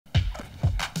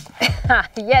Ha,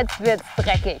 jetzt wird's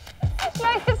dreckig.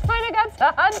 Gleich ist meine ganze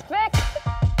Hand weg.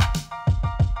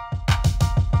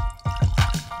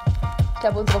 Ich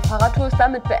glaube, unsere Fahrradtour ist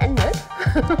damit beendet.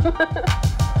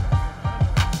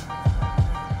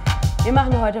 Wir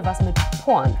machen heute was mit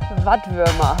Poren.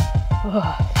 Wattwürmer.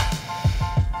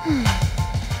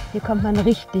 Hier kommt man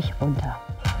richtig runter.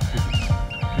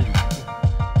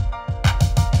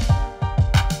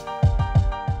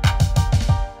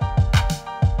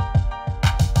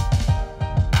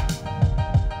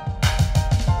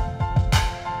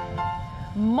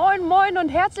 Moin Moin und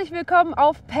herzlich willkommen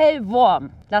auf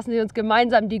Pellworm. Lassen Sie uns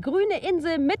gemeinsam die grüne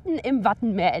Insel mitten im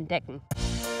Wattenmeer entdecken.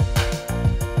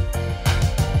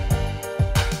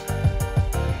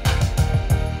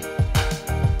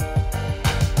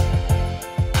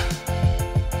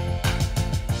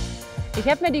 Ich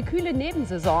habe mir die kühle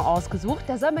Nebensaison ausgesucht.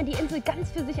 Da soll man die Insel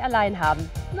ganz für sich allein haben.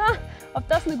 Na, ob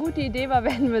das eine gute Idee war,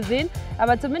 werden wir sehen.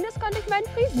 Aber zumindest konnte ich meinen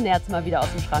Friesenerz mal wieder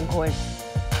aus dem Schrank holen.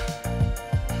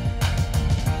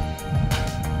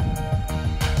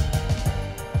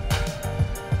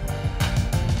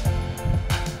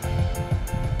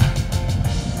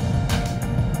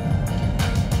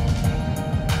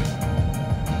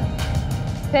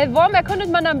 Pellworm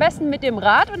erkundet man am besten mit dem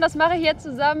Rad und das mache ich jetzt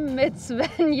zusammen mit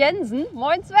Sven Jensen.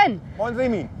 Moin Sven. Moin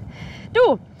Simin.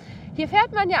 Du, hier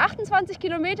fährt man ja 28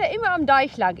 Kilometer immer am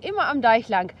Deich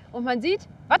lang, und man sieht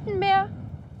Wattenmeer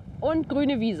und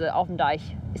grüne Wiese auf dem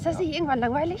Deich. Ist das nicht irgendwann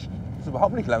langweilig? Das ist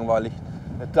überhaupt nicht langweilig.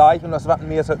 Der Deich und das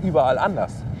Wattenmeer ist ja überall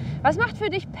anders. Was macht für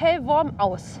dich Pellworm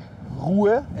aus?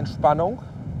 Ruhe, Entspannung,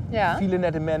 Ja. viele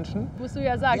nette Menschen. Musst du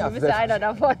ja sagen, Ja, du bist ja einer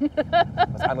davon.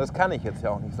 Was anderes kann ich jetzt ja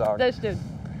auch nicht sagen. Das stimmt.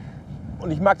 Und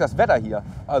ich mag das Wetter hier.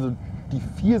 Also die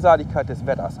Vielseitigkeit des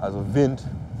Wetters. Also Wind,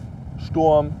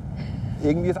 Sturm,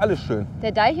 irgendwie ist alles schön.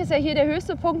 Der Deich ist ja hier der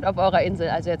höchste Punkt auf eurer Insel,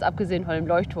 also jetzt abgesehen von dem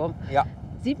Leuchtturm. Ja,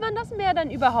 Sieht man das Meer dann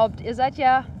überhaupt? Ihr seid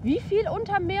ja wie viel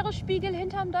unter Meeresspiegel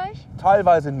hinterm Deich?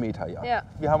 teilweise 1 Meter, ja. Ja.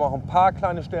 Wir haben auch ein paar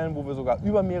kleine Stellen, wo wir sogar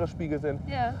über Meeresspiegel sind.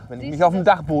 Ja. Wenn ich Siehst mich du auf den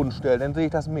das? Dachboden stelle, dann sehe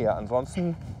ich das Meer.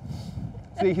 Ansonsten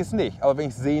sehe ich es nicht. Aber wenn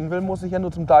ich es sehen will, muss ich ja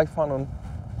nur zum Deich fahren und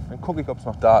dann gucke ich, ob es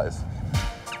noch da ist.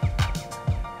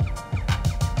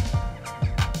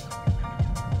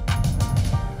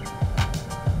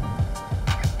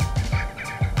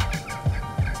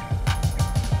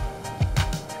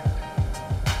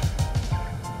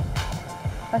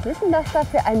 Was ist denn das da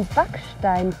für ein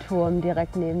Backsteinturm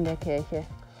direkt neben der Kirche?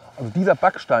 Also dieser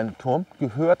Backsteinturm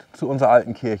gehört zu unserer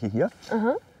alten Kirche hier.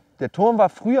 Aha. Der Turm war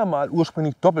früher mal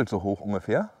ursprünglich doppelt so hoch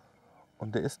ungefähr.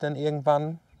 Und der ist dann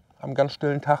irgendwann am ganz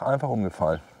stillen Tag einfach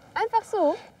umgefallen. Einfach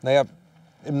so? Naja,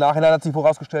 im Nachhinein hat sich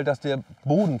herausgestellt, dass der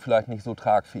Boden vielleicht nicht so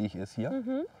tragfähig ist hier.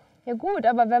 Ja gut,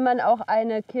 aber wenn man auch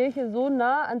eine Kirche so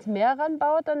nah ans Meer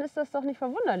ranbaut, dann ist das doch nicht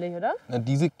verwunderlich, oder?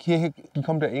 Diese Kirche, die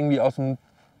kommt ja irgendwie aus dem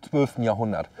 12.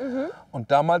 Jahrhundert. Und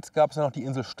damals gab es ja noch die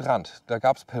Insel Strand. Da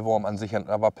gab es Pellworm an sich,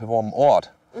 da war Pellworm ein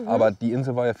Ort. Aber die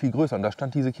Insel war ja viel größer und da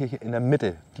stand diese Kirche in der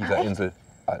Mitte dieser Insel,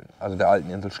 also der alten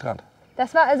Insel Strand.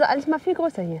 Das war also alles mal viel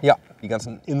größer hier. Ja, die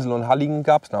ganzen Inseln und Halligen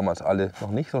gab es damals alle noch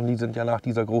nicht, sondern die sind ja nach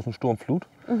dieser großen Sturmflut,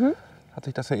 hat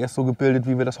sich das ja erst so gebildet,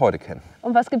 wie wir das heute kennen.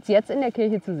 Und was gibt es jetzt in der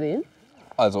Kirche zu sehen?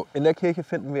 Also in der Kirche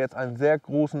finden wir jetzt einen sehr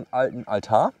großen alten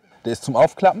Altar. Der ist zum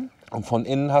Aufklappen und von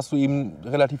innen hast du eben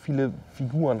relativ viele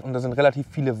Figuren und da sind relativ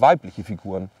viele weibliche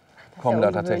Figuren. Kommen ja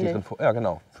da tatsächlich drin vor. Ja,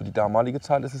 genau. Für die damalige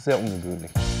Zeit ist es sehr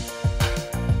ungewöhnlich.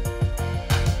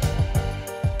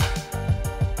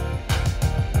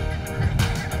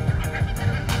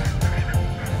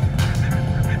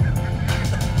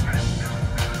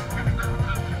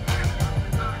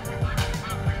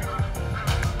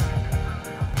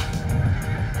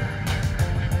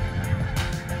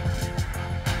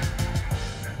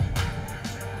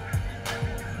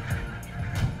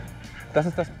 Das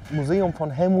ist das Museum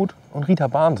von Helmut und Rita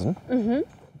Bahnsen.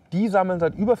 Die sammeln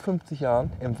seit über 50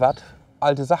 Jahren im Watt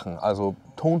alte Sachen. Also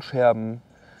Tonscherben,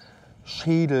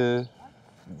 Schädel,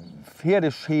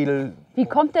 Pferdeschädel. Wie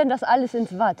kommt denn das alles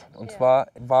ins Watt? Und zwar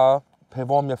war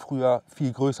Pellworm ja früher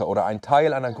viel größer oder ein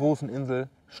Teil einer großen Insel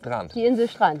Strand. Die Insel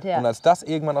Strand, ja. Und als das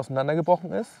irgendwann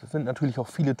auseinandergebrochen ist, sind natürlich auch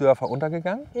viele Dörfer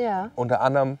untergegangen. Ja. Unter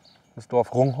anderem das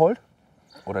Dorf Rungholt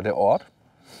oder der Ort.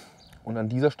 Und an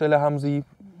dieser Stelle haben sie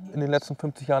in den letzten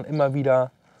 50 Jahren immer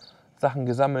wieder Sachen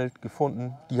gesammelt,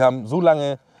 gefunden. Die haben so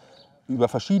lange über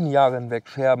verschiedene Jahre hinweg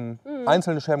Scherben,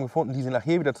 einzelne Scherben gefunden, die sie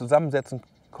nachher wieder zusammensetzen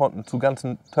konnten zu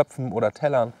ganzen Töpfen oder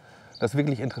Tellern. Das ist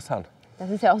wirklich interessant. Das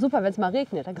ist ja auch super, wenn es mal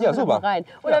regnet. Dann kann Ja, man da super. mal rein.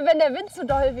 Oder wenn der Wind zu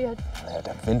doll wird. Naja,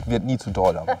 der Wind wird nie zu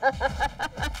doll. Aber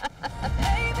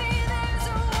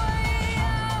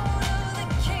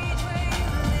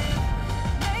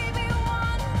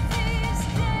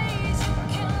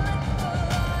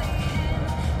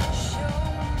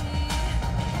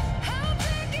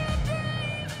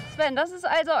Sven, das ist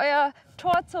also euer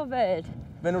Tor zur Welt.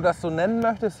 Wenn du das so nennen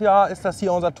möchtest, ja, ist das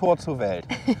hier unser Tor zur Welt.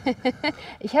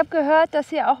 Ich habe gehört,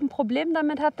 dass ihr auch ein Problem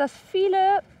damit habt, dass viele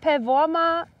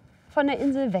Pellwormer von der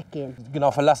Insel weggehen.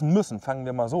 Genau, verlassen müssen, fangen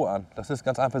wir mal so an. Das ist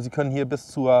ganz einfach, sie können hier bis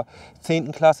zur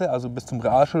 10. Klasse, also bis zum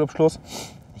Realschulabschluss,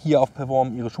 hier auf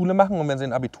Pellworm ihre Schule machen. Und wenn sie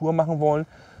ein Abitur machen wollen,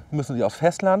 müssen sie aufs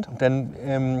Festland.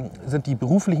 Dann sind die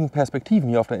beruflichen Perspektiven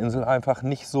hier auf der Insel einfach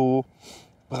nicht so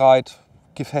breit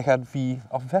gefächert wie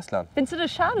auf dem Festland. Findest du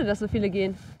das schade, dass so viele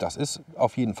gehen? Das ist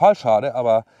auf jeden Fall schade,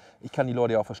 aber ich kann die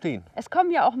Leute ja auch verstehen. Es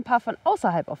kommen ja auch ein paar von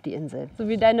außerhalb auf die Insel, so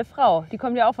wie deine Frau. Die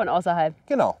kommt ja auch von außerhalb.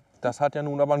 Genau, das hat ja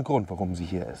nun aber einen Grund, warum sie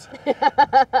hier ist.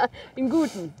 Den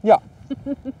guten, Ja,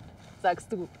 sagst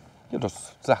du. ja,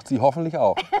 das sagt sie hoffentlich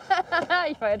auch.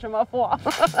 Ich war jetzt schon mal vor.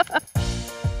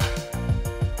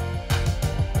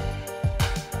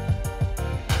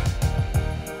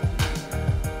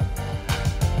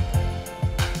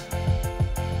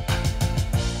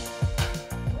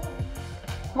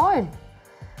 Moin.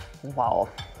 Wow.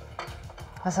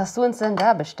 Was hast du uns denn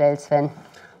da bestellt, Sven?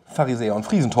 Pharisäer und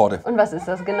Friesentorte. Und was ist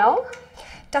das genau?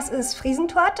 Das ist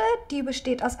Friesentorte, die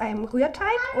besteht aus einem Rührteig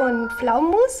und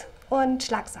Pflaumenmus und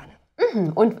Schlagsahne.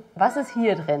 Und was ist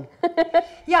hier drin?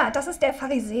 Ja, das ist der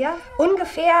Pharisäer.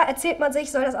 Ungefähr, erzählt man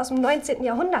sich, soll das aus dem 19.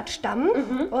 Jahrhundert stammen.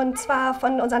 Und zwar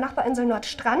von unserer Nachbarinsel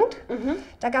Nordstrand.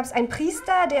 Da gab es einen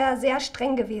Priester, der sehr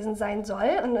streng gewesen sein soll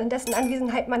und in dessen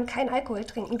Anwesenheit man kein Alkohol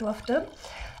trinken durfte.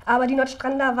 Aber die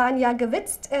Nordstrander waren ja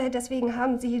gewitzt, deswegen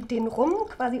haben sie den Rum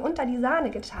quasi unter die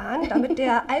Sahne getan, damit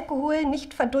der Alkohol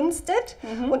nicht verdunstet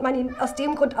und man ihn aus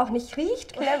dem Grund auch nicht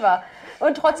riecht. Clever.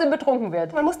 Und trotzdem betrunken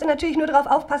wird. Man musste natürlich nur darauf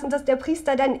aufpassen, dass der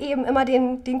Priester dann eben immer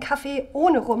den Kaffee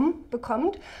ohne Rum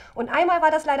bekommt. Und einmal war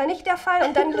das leider nicht der Fall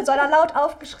und dann soll er laut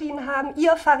aufgeschrien haben,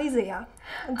 ihr Pharisäer.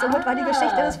 Und somit war die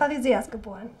Geschichte des Pharisäers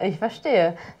geboren. Ich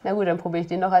verstehe. Na gut, dann probiere ich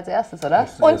den noch als erstes, oder?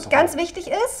 Und ganz wichtig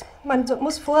ist, man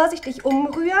muss vorsichtig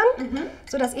umrühren,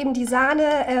 sodass eben die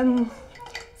Sahne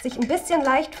sich ein bisschen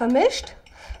leicht vermischt.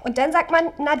 Und dann sagt man,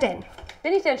 na denn.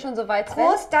 Bin ich denn schon so weit, Sven?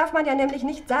 Prost darf man ja nämlich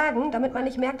nicht sagen, damit man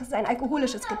nicht merkt, dass es ein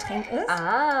alkoholisches Getränk ist.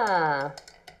 Ah.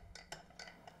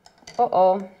 Oh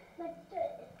oh.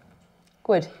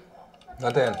 Gut.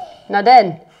 Na denn. Na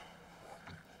denn.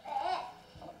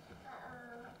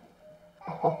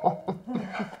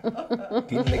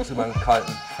 Geht nichts über einen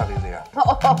kalten Pharisäer.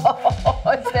 Oh,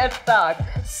 ist sehr stark.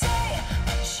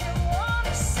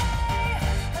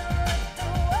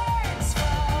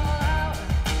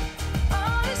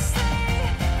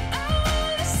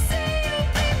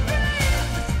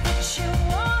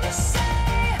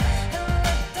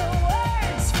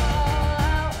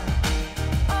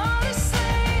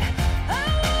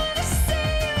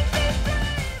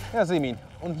 Ja, Simin.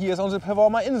 Und hier ist unsere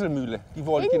Pellwormer Inselmühle. Die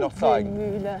wollte ich dir noch zeigen.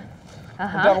 Inselmühle. Und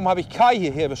Aha. darum habe ich Kai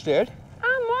hierher bestellt,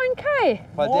 Moin Kai.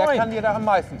 weil Moin. der kann dir da am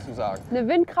meisten zu sagen. Eine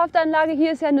Windkraftanlage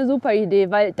hier ist ja eine super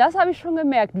Idee, weil das habe ich schon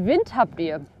gemerkt. Wind habt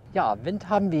ihr. Ja, Wind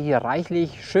haben wir hier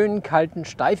reichlich. Schönen, kalten,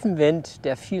 steifen Wind,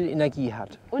 der viel Energie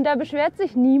hat. Und da beschwert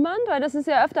sich niemand, weil das ist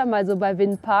ja öfter mal so bei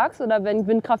Windparks oder wenn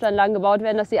Windkraftanlagen gebaut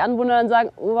werden, dass die Anwohner dann sagen,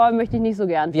 oh, möchte ich nicht so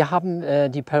gern. Wir haben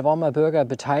die Pellwormer Bürger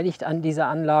beteiligt an dieser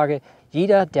Anlage.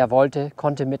 Jeder, der wollte,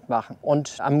 konnte mitmachen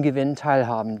und am Gewinn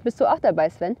teilhaben. Bist du auch dabei,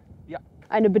 Sven? Ja.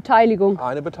 Eine Beteiligung.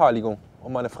 Eine Beteiligung.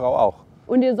 Und meine Frau auch.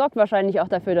 Und ihr sorgt wahrscheinlich auch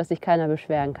dafür, dass sich keiner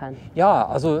beschweren kann. Ja,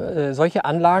 also solche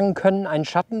Anlagen können einen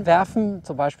Schatten werfen,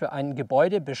 zum Beispiel ein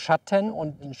Gebäude beschatten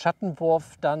und einen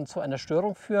Schattenwurf dann zu einer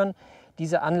Störung führen.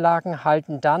 Diese Anlagen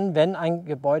halten dann, wenn ein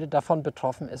Gebäude davon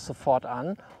betroffen ist, sofort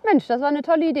an. Mensch, das war eine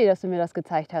tolle Idee, dass du mir das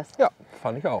gezeigt hast. Ja,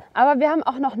 fand ich auch. Aber wir haben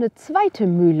auch noch eine zweite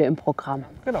Mühle im Programm.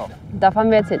 Genau. Da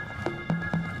fahren wir jetzt hin.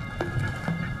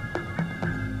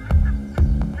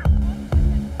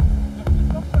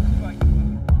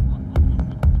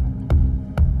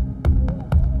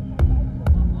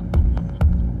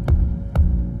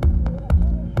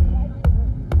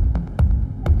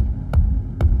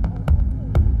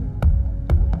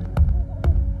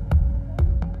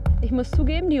 Ich muss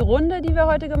zugeben, die Runde, die wir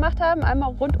heute gemacht haben,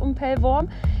 einmal rund um Pellworm,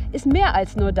 ist mehr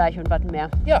als nur Deich und Wattenmeer.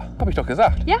 Ja, habe ich doch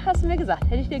gesagt. Ja, hast du mir gesagt.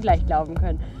 Hätte ich dir gleich glauben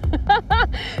können.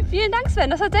 Vielen Dank, Sven.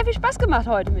 Das hat sehr viel Spaß gemacht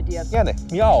heute mit dir. Gerne,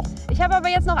 mir auch. Ich habe aber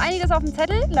jetzt noch einiges auf dem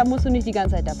Zettel. Da musst du nicht die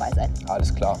ganze Zeit dabei sein.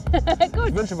 Alles klar. Gut.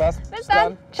 Ich wünsche was. Bis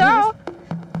dann. Ciao.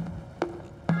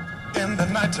 In the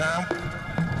nighttime,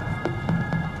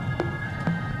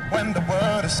 when the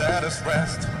world is at its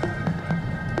rest.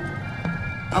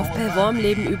 Auf Pellworm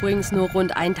leben übrigens nur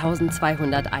rund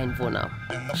 1200 Einwohner.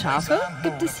 Schafe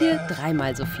gibt es hier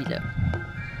dreimal so viele.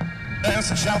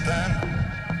 Dancing, shouting,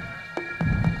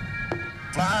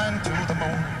 flying to the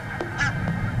moon.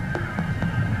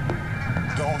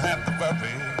 Don't have to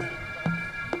worry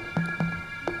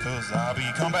 'cause I'll be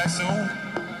come back soon.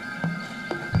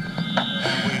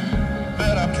 And we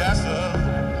built up castles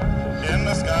in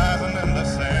the skies and in the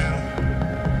sand.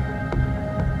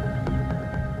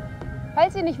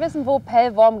 Falls Sie nicht wissen, wo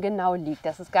Pellworm genau liegt,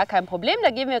 das ist gar kein Problem.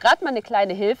 Da geben wir gerade mal eine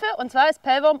kleine Hilfe. Und zwar ist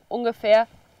Pellworm ungefähr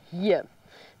hier.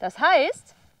 Das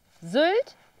heißt,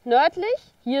 Sylt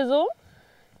nördlich, hier so.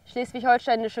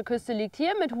 Schleswig-Holsteinische Küste liegt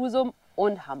hier mit Husum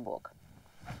und Hamburg.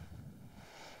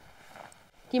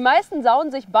 Die meisten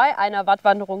sauen sich bei einer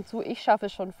Wattwanderung zu. Ich schaffe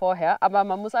es schon vorher, aber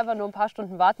man muss einfach nur ein paar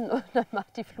Stunden warten und dann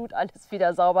macht die Flut alles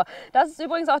wieder sauber. Das ist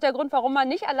übrigens auch der Grund, warum man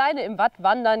nicht alleine im Watt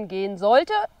wandern gehen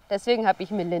sollte. Deswegen habe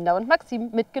ich Melinda und Maxim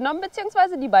mitgenommen,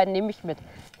 beziehungsweise die beiden nehme ich mit.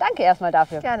 Danke erstmal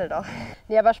dafür. Gerne doch.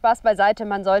 Nee, aber Spaß beiseite,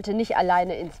 man sollte nicht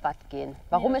alleine ins Watt gehen.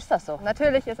 Warum ist das so?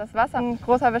 Natürlich ist das Wasser ein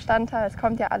großer Bestandteil. Es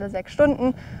kommt ja alle 6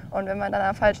 Stunden. Und wenn man dann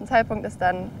am falschen Zeitpunkt ist,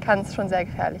 dann kann es schon sehr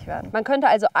gefährlich werden. Man könnte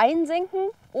also einsinken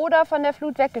oder von der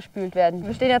Flut weggespült werden.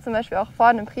 Wir stehen ja zum Beispiel auch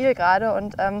vorne im Priel gerade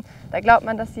und da glaubt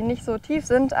man, dass die nicht so tief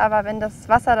sind. Aber wenn das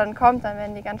Wasser dann kommt, dann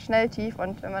werden die ganz schnell tief.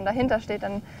 Und wenn man dahinter steht,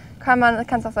 dann kann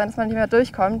es auch sein, dass man nicht mehr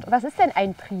durchkommt. Was ist denn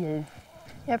ein Priel?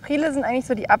 Ja, Priele sind eigentlich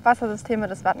so die Abwassersysteme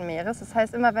des Wattenmeeres. Das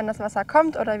heißt, immer wenn das Wasser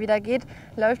kommt oder wieder geht,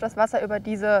 läuft das Wasser über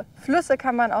diese Flüsse,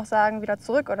 kann man auch sagen, wieder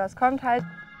zurück oder es kommt halt.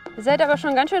 Ihr seid aber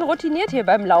schon ganz schön routiniert hier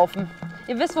beim Laufen.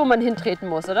 Ihr wisst, wo man hintreten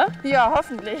muss, oder? Ja,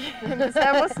 hoffentlich.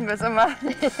 Bisher wussten wir es immer.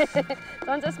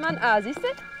 Sonst ist man, siehst du?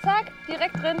 Zack,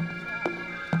 direkt drin.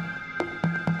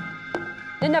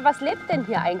 Linda, was lebt denn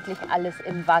hier eigentlich alles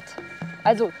im Watt?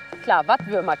 Also klar,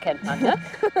 Wattwürmer kennt man, ne?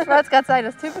 Ich wollte es gerade sagen,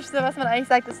 das Typischste, was man eigentlich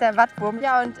sagt, ist der Wattwurm.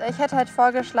 Ja, und ich hätte halt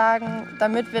vorgeschlagen,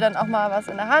 damit wir dann auch mal was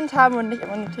in der Hand haben und nicht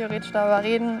immer nur theoretisch darüber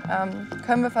reden,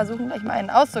 können wir versuchen, gleich mal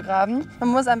einen auszugraben. Man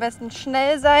muss am besten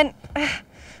schnell sein,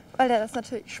 weil der das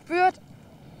natürlich spürt.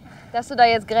 Dass du da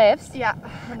jetzt gräbst? Ja,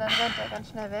 und dann rennt er ganz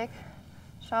schnell weg.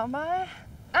 Schau mal.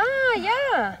 Ah,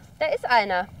 ja, da ist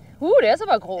einer. Der ist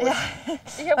aber groß. Ja.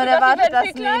 Ich habe Man gedacht, erwartet die werden das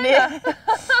viel nie. kleiner.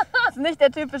 Das ist nicht der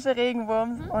typische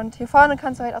Regenwurm. Und hier vorne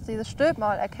kannst du halt auch dieses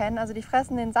Stülpmaul erkennen. Also die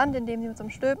fressen den Sand, indem sie mit so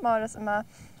einem Stülpmaul das immer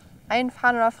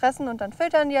einfahren oder fressen und dann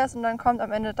filtern die es und dann kommt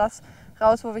am Ende das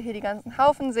raus, wo wir hier die ganzen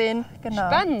Haufen sehen. Genau.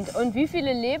 Spannend. Und wie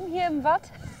viele leben hier im Watt?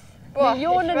 Boah,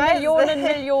 Millionen, ich weiß Millionen,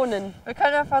 nicht. Millionen. Wir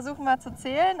können ja versuchen mal zu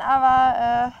zählen,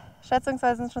 aber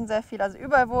schätzungsweise sind es schon sehr viele. Also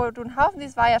überall, wo du einen Haufen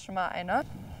siehst, war ja schon mal einer.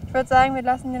 Ich würde sagen, wir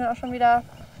lassen den auch schon wieder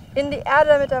in die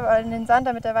Erde, in den Sand,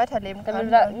 damit er weiterleben kann.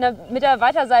 Damit er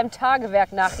weiter seinem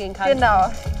Tagewerk nachgehen kann. Genau.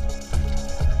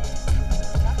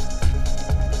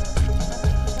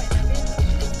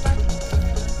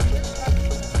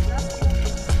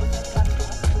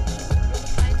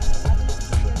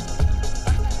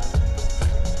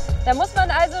 Da muss man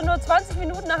also nur 20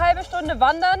 Minuten, eine halbe Stunde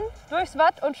wandern durchs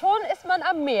Watt und schon ist man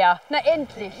am Meer. Na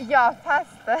endlich. Ja, fast.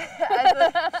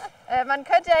 Also man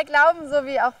könnte ja glauben, so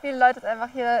wie auch viele Leute es einfach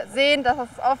hier sehen, dass das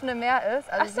offene Meer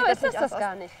ist. Also Ach so, ist das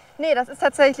gar nicht? Nee, das ist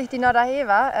tatsächlich die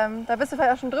Norderhever. Da bist du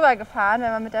vielleicht auch schon drüber gefahren,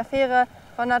 wenn man mit der Fähre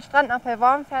von Nordstrand nach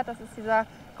Pellworm fährt. Das ist dieser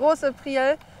große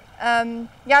Priel.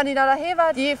 Ja, und die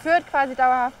Norderhever, die führt quasi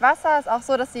dauerhaft Wasser. Ist auch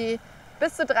so, dass sie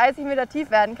bis zu 30 Meter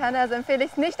tief werden kann. Also empfehle ich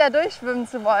es nicht, da durchschwimmen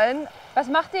zu wollen. Was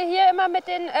macht ihr hier immer mit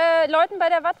den Leuten bei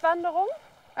der Wattwanderung?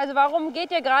 Also warum geht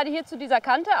ihr gerade hier zu dieser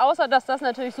Kante, außer dass das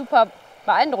natürlich super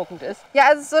beeindruckend ist? Ja,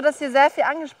 also es ist so, dass hier sehr viel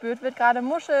angespült wird, gerade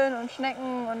Muscheln und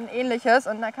Schnecken und ähnliches.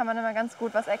 Und da kann man immer ganz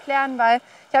gut was erklären, weil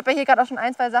ich habe ja hier gerade auch schon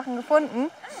 1, 2 Sachen gefunden.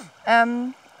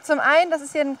 Zum einen, das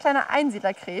ist hier ein kleiner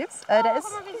Einsiedlerkrebs. Der ist,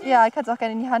 ja, kannst du auch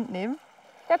gerne in die Hand nehmen.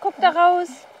 Der guckt da raus.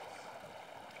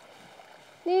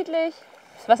 Niedlich.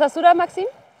 Was hast du da, Maxim?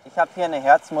 Ich habe hier eine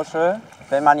Herzmuschel.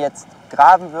 Wenn man jetzt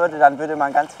graben würde, dann würde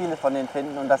man ganz viele von denen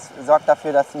finden und das sorgt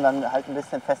dafür, dass man halt ein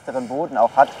bisschen festeren Boden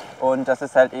auch hat. Und das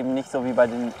ist halt eben nicht so wie bei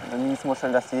den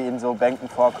Niesmuscheln, dass sie in so Bänken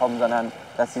vorkommen, sondern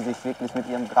dass sie sich wirklich mit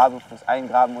ihrem Grabefuß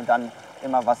eingraben und dann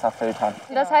immer Wasser filtern.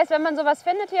 Das heißt, wenn man sowas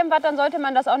findet hier im Watt, dann sollte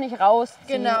man das auch nicht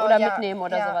rausziehen oder mitnehmen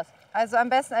oder sowas. Also am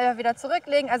besten einfach wieder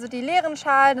zurücklegen, also die leeren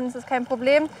Schalen, dann ist das kein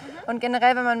Problem. Und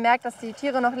generell, wenn man merkt, dass die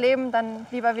Tiere noch leben, dann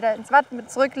lieber wieder ins Watt mit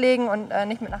zurücklegen und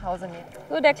nicht mit nach Hause nehmen.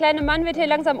 So, der kleine Mann wird hier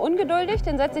langsam ungeduldig,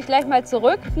 den setze ich gleich mal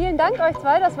zurück. Vielen Dank euch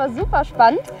zwei, das war super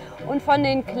spannend. Und von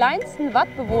den kleinsten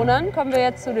Wattbewohnern kommen wir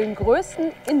jetzt zu den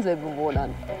größten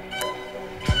Inselbewohnern.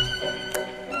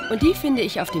 Und die finde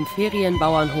ich auf dem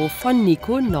Ferienbauernhof von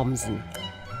Nico Nomsen.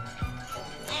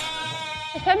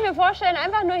 Ich könnte mir vorstellen,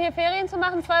 einfach nur hier Ferien zu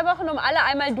machen, 2 Wochen, um alle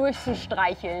einmal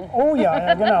durchzustreicheln. Oh ja,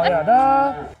 ja genau. Ja.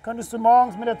 Da könntest du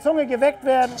morgens mit der Zunge geweckt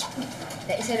werden.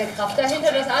 Da ist ja eine Kraft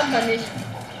dahinter, das ahnt man nicht.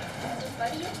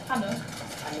 Hanne.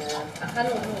 Ach, Hanne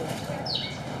und Lo.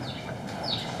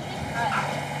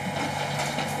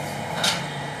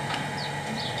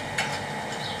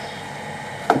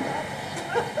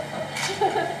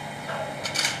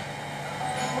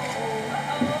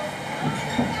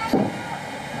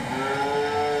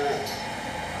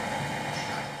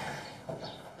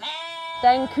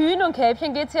 Deinen Kühen und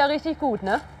Kälbchen geht es ja richtig gut,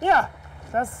 ne? Ja,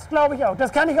 das glaube ich auch.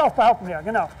 Das kann ich auch behaupten, ja,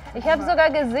 genau. Ich habe sogar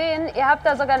gesehen, ihr habt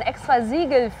da sogar ein extra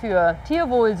Siegel für.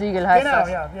 Tierwohlsiegel heißt Genau, das.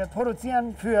 ja. Wir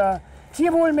produzieren für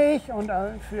Tierwohlmilch und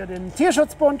für den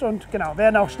Tierschutzbund und genau,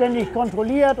 werden auch ständig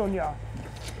kontrolliert und ja.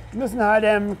 Müssen halt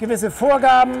gewisse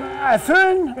Vorgaben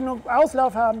erfüllen, genug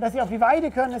Auslauf haben, dass sie auf die Weide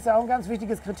können, ist ja auch ein ganz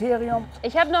wichtiges Kriterium.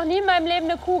 Ich habe noch nie in meinem Leben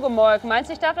eine Kuh gemolken. Meinst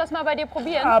du, ich darf das mal bei dir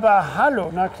probieren? Aber hallo,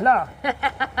 na klar.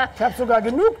 Ich habe sogar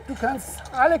genug, du kannst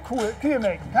alle Kühe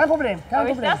melken, kein Problem, kein Ob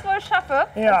ich Problem. das wohl schaffe,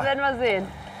 Ja. das werden wir sehen.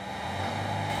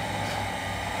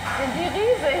 Sind die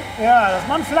riesig. Ja, das ist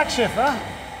mal ein Flaggschiff, wa?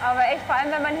 Aber echt, vor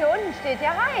allem wenn man hier unten steht.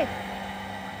 Ja, hi.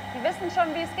 Die wissen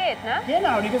schon, wie es geht, ne?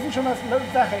 Genau, die wissen schon, was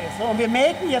Sache ist. So, und wir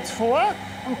melken jetzt vor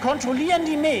und kontrollieren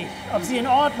die Milch, ob sie in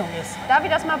Ordnung ist. Darf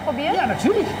ich das mal probieren? Ja,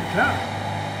 natürlich, klar.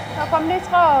 Da kommt nichts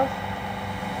raus.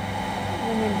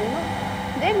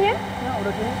 Den hier? Ja,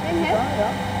 oder den? Den hier? Ja.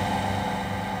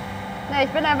 Ne, ich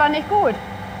bin einfach nicht gut.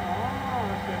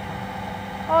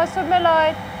 Oh, es tut mir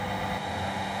leid.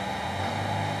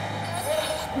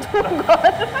 Oh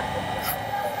Gott.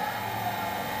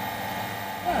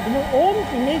 Ja, du musst oben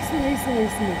den nächsten.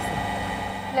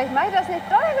 Vielleicht mache ich das nicht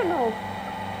doll genug.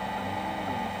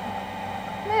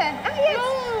 Nee. Ach,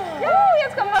 jetzt. Juhu,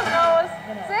 jetzt kommt was raus.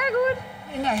 Sehr gut.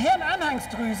 In der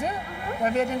Hirnanhangsdrüse,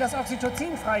 da wird dann das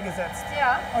Oxytocin freigesetzt.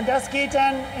 Ja. Und das geht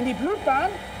dann in die Blutbahn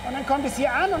und dann kommt es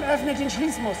hier an und öffnet den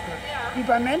Schließmuskel. Ja. Wie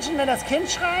beim Menschen, wenn das Kind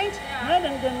schreit, ne,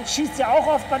 dann schießt ja auch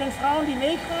oft bei den Frauen die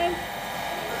Milch rein.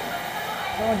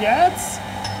 So, und jetzt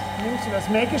nimmst du das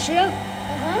Melkgeschirr,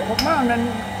 guck mal, und dann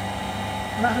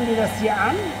machen wir das hier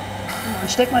an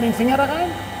und steck mal den Finger da rein.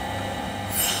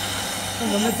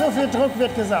 Und mit so viel Druck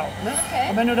wird gesaugt. Ne? Okay.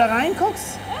 Und wenn du da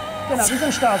reinguckst, genau, wie so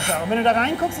ein Staubsauger. Und wenn du da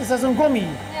reinguckst, ist das so ein Gummi.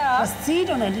 Ja. Das zieht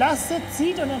und entlastet,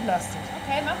 zieht und entlastet.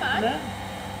 Okay, mach mal an. Ne?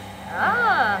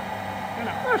 Ah,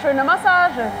 Genau. eine schöne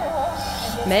Massage.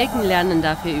 Melken lernen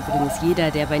dafür übrigens jeder,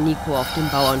 der bei Nico auf dem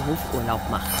Bauernhof Urlaub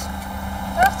macht.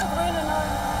 Hörst du grüne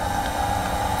Neuen?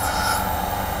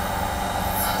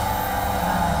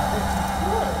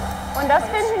 Und das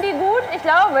finden die gut? Ich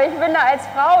glaube, ich bin da als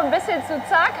Frau ein bisschen zu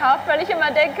zaghaft, weil ich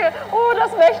immer denke, oh,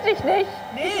 das möchte ich nicht.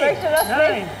 Ich möchte das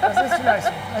Nein, nicht. das ist vielleicht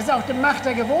so. Das ist auch die Macht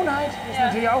der Gewohnheit, ist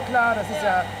natürlich auch klar. Das ist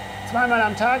ja zweimal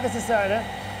am Tag, das ist ja, ne?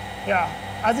 Ja.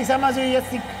 Also ich sag mal so, jetzt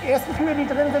die ersten Kühe, die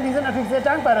drin sind, die sind natürlich sehr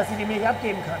dankbar, dass sie die Milch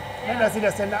abgeben können. Ne? Dass sie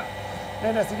das denn, ne?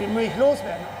 Dass sie die Milch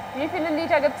loswerden. Wie viele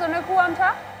Liter gibt so eine Kuh am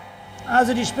Tag?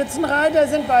 Also die Spitzenreiter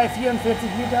sind bei 44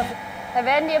 Liter. Da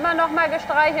werden die immer noch mal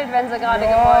gestreichelt, wenn sie gerade Ja,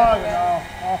 gebeult werden. genau.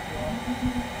 Ach, ja.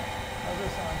 Das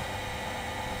ist so.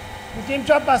 Mit dem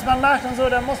Job, was man macht und so,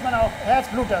 da muss man auch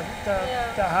Herzblut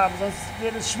da haben, sonst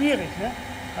wird es schwierig. Ne?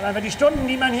 Weil einfach die Stunden,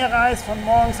 die man hier reist, von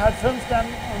morgens 4:30 dann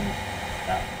und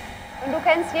ja. Und du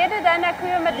kennst jede deiner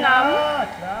Kühe mit Namen? Ja,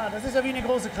 klar, das ist ja wie eine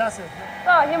große Klasse.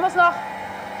 So, hier muss noch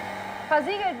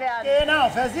versiegelt werden. Genau,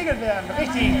 versiegelt werden,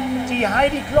 richtig. Die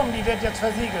Heidi Klum, die wird jetzt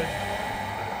versiegelt.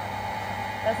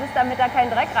 Das ist, damit da kein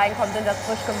Dreck reinkommt in das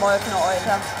frisch gemolkene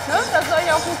Euter. Ne? Das soll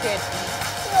ja auch gut gehen.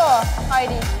 Ja,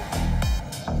 Heidi.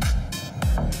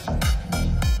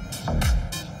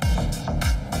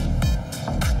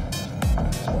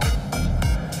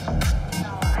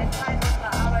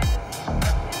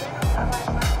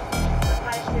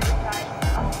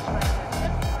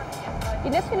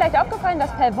 Ihnen ist vielleicht aufgefallen,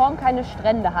 dass Pellworm keine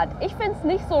Strände hat. Ich finde es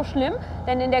nicht so schlimm,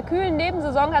 denn in der kühlen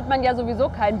Nebensaison hat man ja sowieso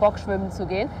keinen Bock, schwimmen zu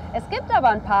gehen. Es gibt aber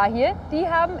ein paar hier, die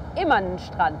haben immer einen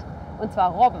Strand. Und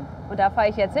zwar Robben. Und da fahre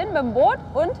ich jetzt hin mit dem Boot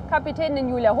und Kapitänin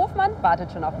Julia Hofmann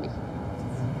wartet schon auf mich.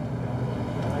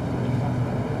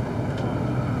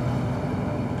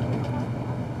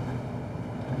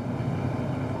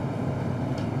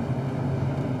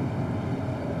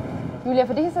 Julia,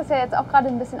 für dich ist das ja jetzt auch gerade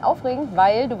ein bisschen aufregend,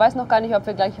 weil du weißt noch gar nicht, ob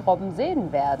wir gleich Robben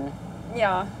sehen werden.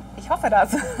 Ja, ich hoffe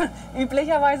das.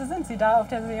 Üblicherweise sind sie da auf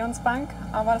der Seehundsbank,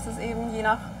 aber das ist eben je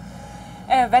nach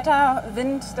Wetter,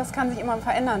 Wind, das kann sich immer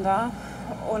verändern da.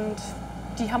 Und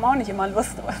die haben auch nicht immer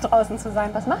Lust, draußen zu sein.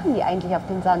 Was machen die eigentlich auf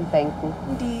den Sandbänken?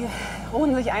 Die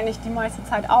ruhen sich eigentlich die meiste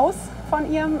Zeit aus von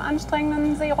ihrem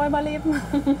anstrengenden Seeräuberleben.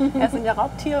 Es sind ja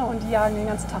Raubtiere und die jagen den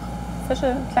ganzen Tag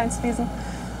Fische, Kleinstwesen.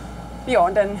 Ja,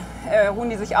 und dann ruhen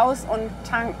die sich aus und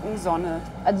tanken Sonne.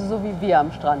 Also so wie wir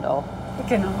am Strand auch.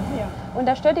 Genau, ja. Und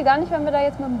das stört die gar nicht, wenn wir da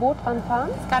jetzt mit dem Boot dran fahren?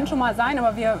 Das kann schon mal sein,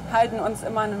 aber wir halten uns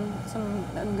immer zum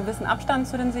einem gewissen Abstand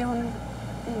zu den Seehunden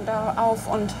da auf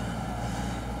und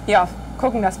ja,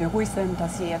 gucken, dass wir ruhig sind,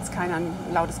 dass hier jetzt keiner ein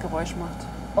lautes Geräusch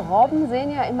macht. Robben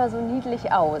sehen ja immer so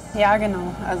niedlich aus. Ja,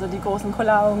 genau. Also die großen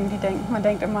Kulleraugen, man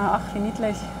denkt immer, ach, wie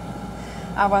niedlich.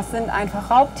 Aber es sind einfach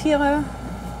Raubtiere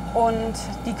Und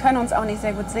die können uns auch nicht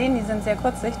sehr gut sehen, die sind sehr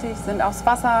kurzsichtig, sind aufs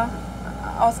Wasser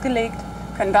ausgelegt,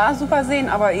 können da super sehen,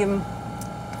 aber eben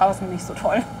draußen nicht so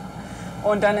toll.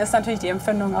 Und dann ist natürlich die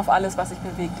Empfindung auf alles, was sich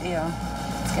bewegt, eher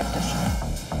skeptisch.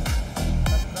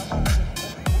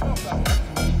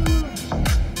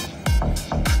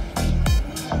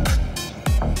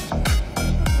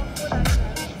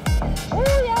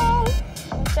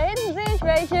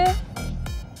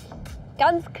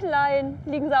 Ganz klein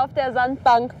liegen sie auf der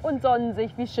Sandbank und sonnen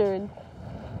sich, wie schön.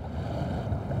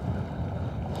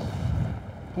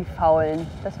 Die Faulen,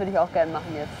 das würde ich auch gerne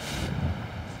machen jetzt.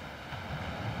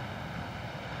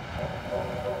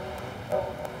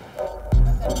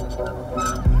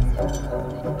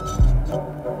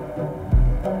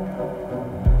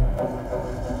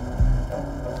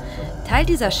 Teil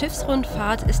dieser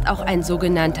Schiffsrundfahrt ist auch ein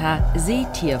sogenannter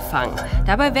Seetierfang.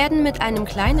 Dabei werden mit einem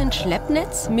kleinen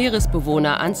Schleppnetz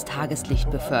Meeresbewohner ans Tageslicht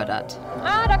befördert.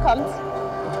 Ah, da kommt's.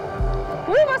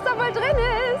 Was da wohl drin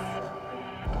ist.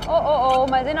 Oh, oh, oh.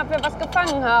 Mal sehen, ob wir was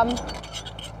gefangen haben.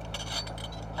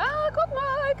 Ah, guck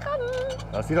mal, Krabben.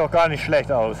 Das sieht doch gar nicht schlecht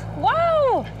aus.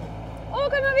 Wow. Oh,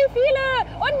 guck mal, wie viele.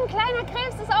 Und ein kleiner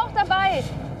Krebs ist auch dabei.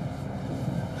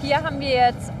 Hier haben wir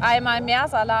jetzt einmal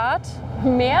Meersalat.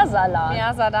 Meersalat?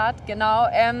 Meersalat, genau.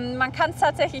 Man kann es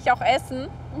tatsächlich auch essen.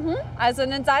 Also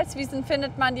in den Salzwiesen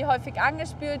findet man die häufig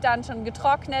angespült, dann schon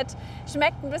getrocknet.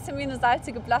 Schmeckt ein bisschen wie eine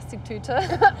salzige Plastiktüte.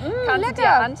 Kannst du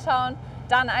dir anschauen,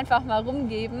 dann einfach mal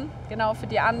rumgeben, genau für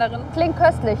die anderen. Klingt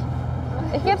köstlich.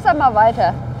 Ich gebe es dann mal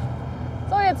weiter.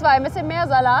 So, ihr zwei, ein bisschen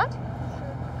Meersalat.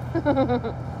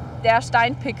 Der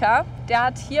Steinpicker, der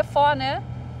hat hier vorne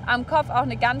am Kopf auch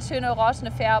eine ganz schöne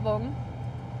orangene Färbung.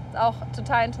 Ist auch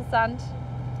total interessant.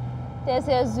 Der ist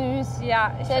ja süß.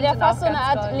 Ja, ich finde der den fast auch so eine ganz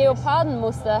Art goldig.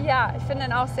 Leopardenmuster. Ja, ich finde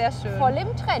den auch sehr schön. Voll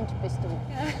im Trend bist du.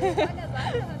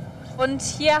 Und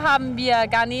hier haben wir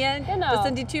Garnelen. Genau. Das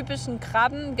sind die typischen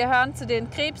Krabben, gehören zu den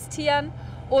Krebstieren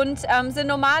und sind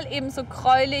normal eben so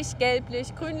gräulich,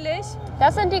 gelblich, grünlich.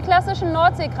 Das sind die klassischen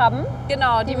Nordseekrabben.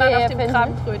 Genau, die man auf dem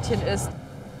Krabbenbrötchen isst.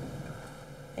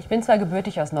 Ich bin zwar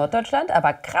gebürtig aus Norddeutschland,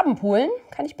 aber Krabbenpoolen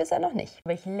kann ich bisher noch nicht.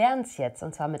 Aber ich lerne es jetzt,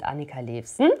 und zwar mit Annika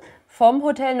Levsten vom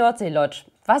Hotel Nordsee Lodge.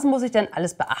 Was muss ich denn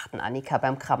alles beachten, Annika,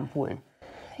 beim Krabbenpoolen?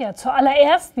 Ja,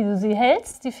 zuallererst, wie du sie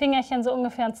hältst, die Fingerchen so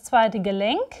ungefähr ins zweite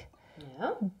Gelenk.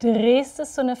 Ja. Drehst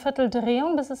es so eine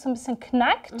Vierteldrehung, bis es so ein bisschen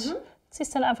knackt.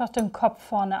 Ziehst dann einfach den Kopf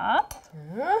vorne ab.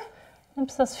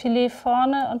 Nimmst das Filet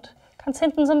vorne und kannst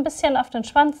hinten so ein bisschen auf den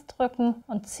Schwanz drücken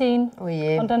und ziehen. Oh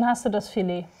je. Und dann hast du das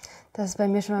Filet. Das ist bei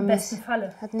mir schon mal Im besten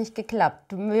Falle. Hat nicht geklappt.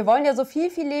 Wir wollen ja so viel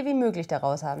Filet wie möglich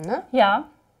daraus haben, ne? Ja,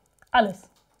 alles.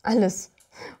 Alles.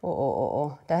 Oh, oh, oh,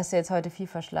 oh. Da hast du jetzt heute viel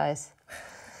Verschleiß.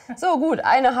 So, gut,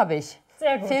 eine habe ich.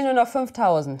 Sehr gut. Fehlen nur noch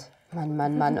 5.000. Mann,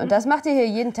 Mann, Mann. Und das macht ihr hier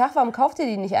jeden Tag? Warum kauft ihr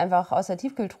die nicht einfach aus der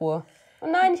Tiefkühltruhe? Oh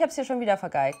nein, ich habe es hier schon wieder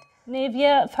vergeigt. Nee,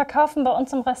 wir verkaufen bei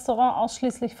uns im Restaurant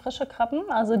ausschließlich frische Krabben.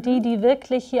 Also die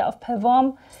wirklich hier auf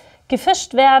Pellworm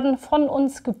gefischt werden, von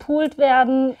uns gepoolt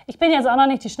werden. Ich bin jetzt auch noch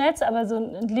nicht die Schnellste, aber so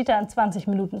ein Liter in 20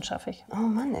 Minuten schaffe ich. Oh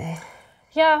Mann, ey.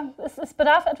 Ja, es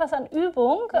bedarf etwas an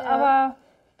Übung, aber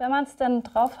wenn man es dann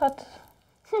drauf hat,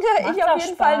 ich auf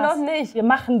jeden Fall noch nicht. Wir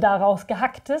machen daraus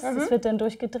Gehacktes. Das wird dann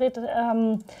durchgedreht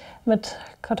mit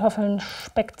Kartoffeln,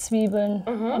 Speck, Zwiebeln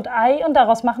und Ei. Und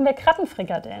daraus machen wir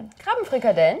Krabbenfrikadellen.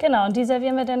 Krabbenfrikadellen? Genau, und die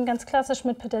servieren wir dann ganz klassisch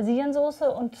mit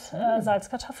Petersiliensoße und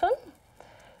Salzkartoffeln.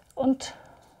 Und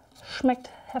schmeckt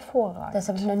hervorragend. Das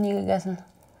habe ich noch nie gegessen.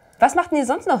 Was macht ihr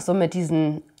sonst noch so mit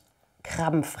diesen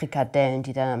Krabbenfrikadellen,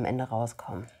 die dann am Ende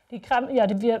rauskommen? Die Krabben, ja,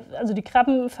 die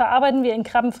Krabben verarbeiten wir in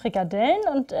Krabbenfrikadellen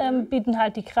und bieten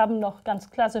halt die Krabben noch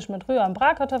ganz klassisch mit Rührei und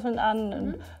Bratkartoffeln an.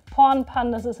 In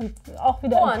Pornpan, das ist auch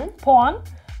wieder Porn,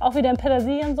 auch wieder in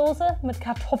Petersiliensoße mit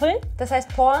Kartoffeln. Das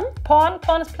heißt Porn? Porn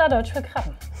ist Plattdeutsch für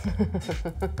Krabben.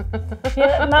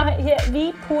 Wir machen hier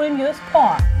wie poolen jös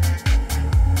Porn.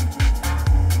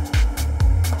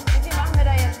 Wie viel machen wir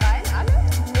da jetzt rein? Alle?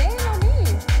 Nee, noch nie.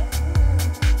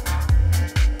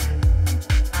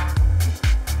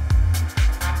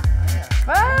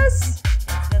 Was?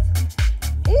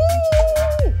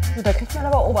 So, da kriegt man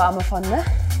aber Oberarme von, ne?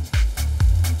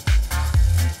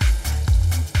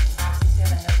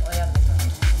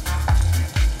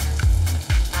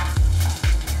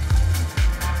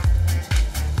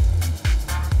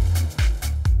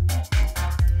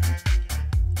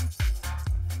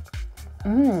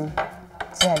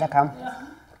 Sehr lecker.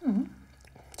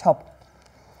 Top.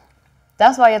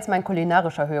 Das war jetzt mein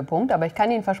kulinarischer Höhepunkt, aber ich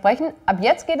kann Ihnen versprechen, ab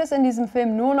jetzt geht es in diesem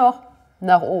Film nur noch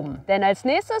nach oben. Denn als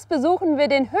nächstes besuchen wir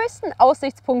den höchsten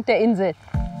Aussichtspunkt der Insel,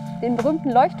 den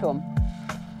berühmten Leuchtturm.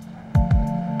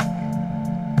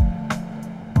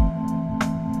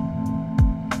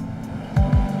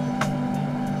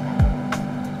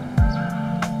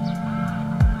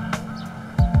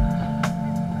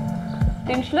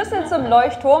 Den Schlüssel zum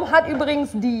Leuchtturm hat übrigens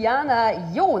Diana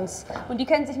Jons und die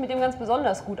kennt sich mit dem ganz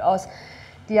besonders gut aus.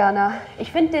 Diana,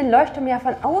 ich finde den Leuchtturm ja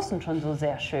von außen schon so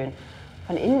sehr schön.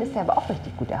 Von innen ist er aber auch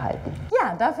richtig gut erhalten.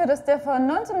 Ja, dafür, dass der von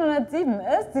 1907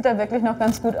 ist, sieht er wirklich noch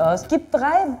ganz gut aus. Es gibt 3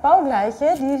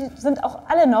 Baugleiche, die sind auch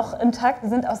alle noch intakt. Die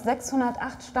sind aus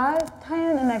 608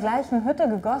 Stahlteilen in der gleichen Hütte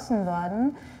gegossen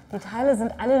worden. Die Teile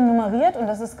sind alle nummeriert und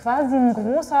das ist quasi ein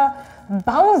großer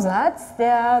Bausatz,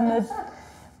 der mit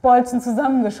Bolzen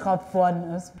zusammengeschraubt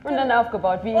worden ist. Und dann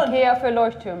aufgebaut, wie Ikea für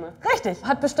Leuchttürme. Richtig,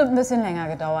 hat bestimmt ein bisschen länger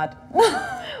gedauert.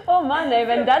 Oh Mann, ey,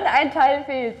 wenn dann ein Teil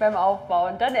fehlt beim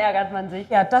Aufbauen, dann ärgert man sich.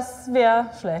 Ja, das wäre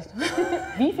schlecht.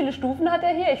 Wie viele Stufen hat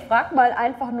er hier? Ich frage mal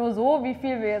einfach nur so, wie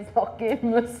viel wir jetzt noch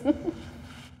gehen müssen.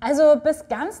 Also bis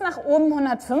ganz nach oben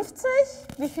 150.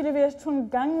 Wie viele wir schon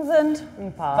gegangen sind,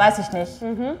 ein paar. Weiß ich nicht.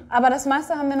 Aber das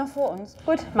meiste haben wir noch vor uns.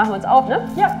 Gut, machen wir uns auf, ne?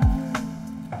 Ja.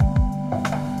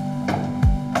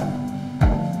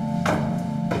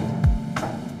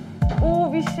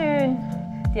 Oh, wie schön.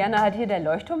 Diana, hat hier der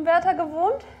Leuchtturmwärter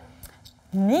gewohnt?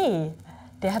 Nee,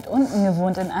 der hat unten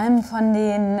gewohnt, in einem von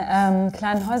den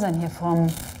kleinen Häusern hier vorm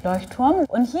Leuchtturm.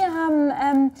 Und hier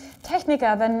haben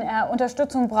Techniker, wenn er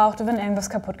Unterstützung brauchte, wenn irgendwas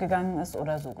kaputt gegangen ist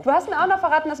oder so. Du hast mir auch noch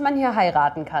verraten, dass man hier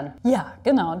heiraten kann. Ja,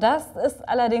 genau. Das ist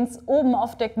allerdings oben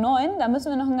auf Deck 9. Da müssen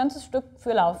wir noch ein ganzes Stück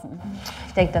für laufen.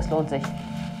 Ich denke, das lohnt sich.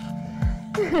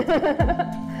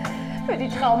 Für die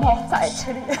Traumhochzeit.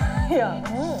 Ja.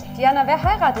 Diana, wer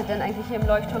heiratet denn eigentlich hier im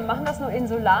Leuchtturm? Machen das nur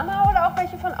Insulaner oder auch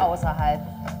welche von außerhalb?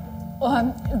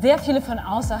 Sehr viele von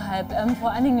außerhalb.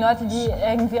 Vor allen Dingen Leute, die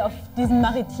irgendwie auf diesem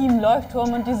maritimen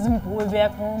Leuchtturm und diese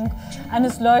Symbolwirkung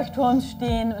eines Leuchtturms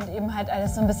stehen und eben halt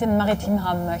alles so ein bisschen maritim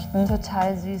haben möchten.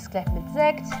 Total süß, gleich mit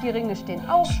Sekt. Die Ringe stehen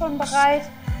auch schon bereit.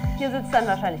 Hier sitzt dann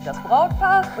wahrscheinlich das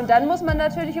Brautpaar. Und dann muss man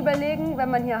natürlich überlegen,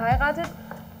 wenn man hier heiratet,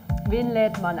 wen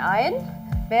lädt man ein?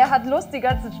 Wer hat Lust, die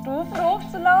ganzen Stufen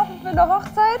hochzulaufen für eine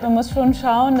Hochzeit? Man muss schon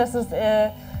schauen, dass es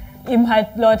eben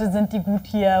halt Leute sind, die gut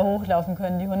hier hochlaufen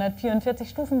können. Die 144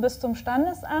 Stufen bis zum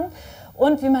Standesamt.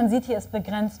 Und wie man sieht, hier ist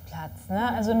begrenzt Platz.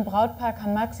 Ne? Also ein Brautpaar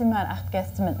kann maximal 8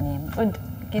 Gäste mitnehmen. Und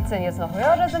geht's denn jetzt noch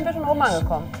höher oder sind wir schon oben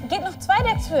angekommen? Geht noch 2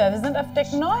 Decks höher. Wir sind auf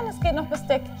Deck 9, es geht noch bis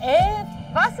Deck 11.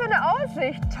 Was für eine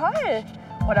Aussicht, toll!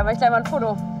 Oh, da mache ich gleich mal ein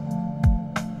Foto.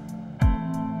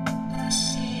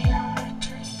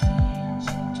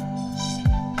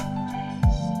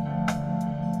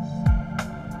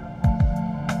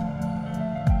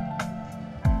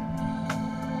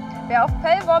 Wer auf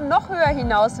Pellworm noch höher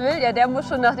hinaus will, ja, der muss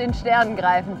schon nach den Sternen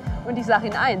greifen. Und ich sage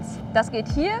Ihnen eins, das geht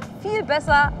hier viel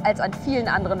besser als an vielen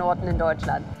anderen Orten in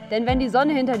Deutschland. Denn wenn die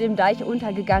Sonne hinter dem Deich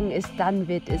untergegangen ist, dann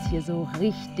wird es hier so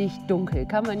richtig dunkel.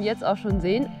 Kann man jetzt auch schon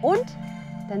sehen. Und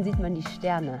dann sieht man die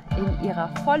Sterne in ihrer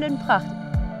vollen Pracht.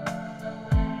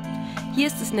 Hier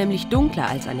ist es nämlich dunkler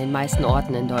als an den meisten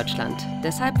Orten in Deutschland.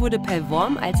 Deshalb wurde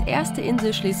Pellworm als erste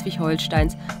Insel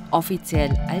Schleswig-Holsteins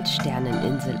offiziell als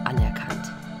Sterneninsel anerkannt.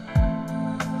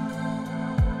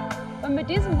 Und mit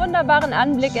diesem wunderbaren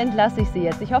Anblick entlasse ich Sie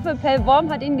jetzt. Ich hoffe,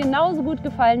 Pellworm hat Ihnen genauso gut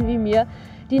gefallen wie mir.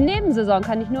 Die Nebensaison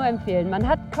kann ich nur empfehlen. Man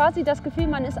hat quasi das Gefühl,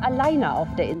 man ist alleine auf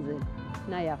der Insel.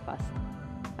 Naja, fast.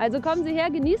 Also kommen Sie her,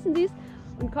 genießen Sie es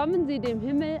und kommen Sie dem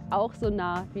Himmel auch so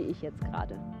nah wie ich jetzt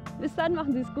gerade. Bis dann,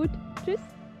 machen Sie es gut. Tschüss.